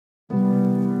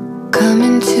Come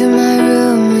into my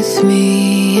room with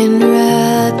me and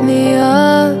wrap me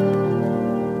up.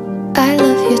 I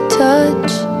love your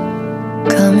touch.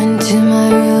 Come into my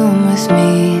room with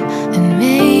me and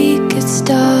make it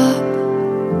stop.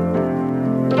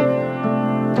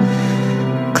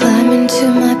 Climb into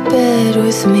my bed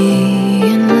with me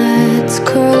and let's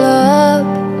curl up.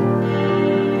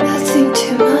 Nothing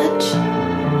too much.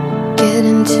 Get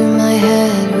into my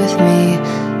head with me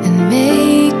and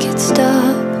make it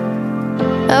stop.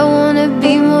 I wanna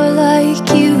be more like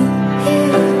you,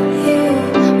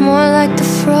 more like the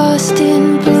frost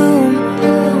in bloom.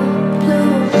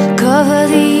 Cover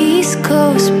the East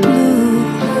Coast blue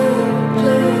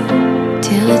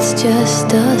till it's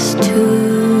just us two.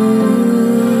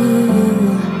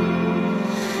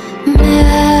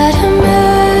 Madam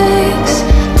X,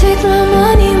 take my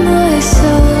money, my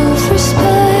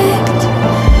self-respect.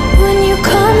 When you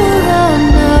come around,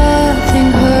 nothing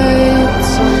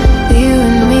hurts. You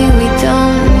and me, we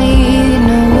don't need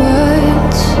no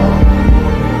words.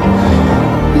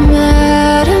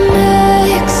 Madam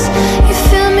X, you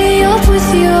fill me up with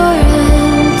your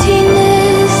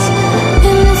emptiness,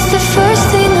 and it's the first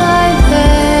thing I've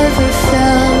ever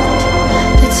felt.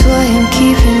 That's why I'm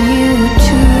keeping you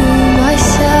to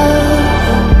myself.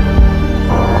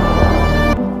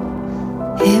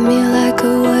 Hit me like a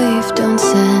wave, don't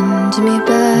send me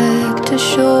back to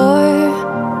shore.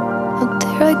 Out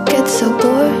there I get so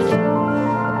bored.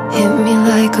 Hit me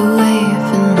like a wave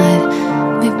and let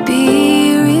me be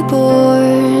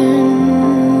reborn.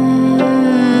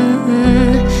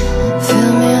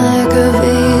 Fill me like a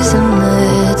vase and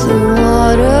let the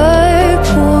water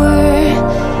pour.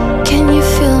 Can you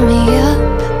fill me up?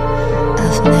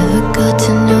 I've never got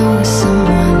to know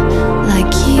someone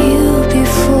like you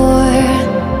before.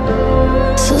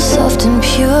 So soft and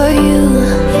pure, you,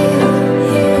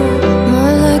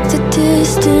 more like the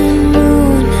distant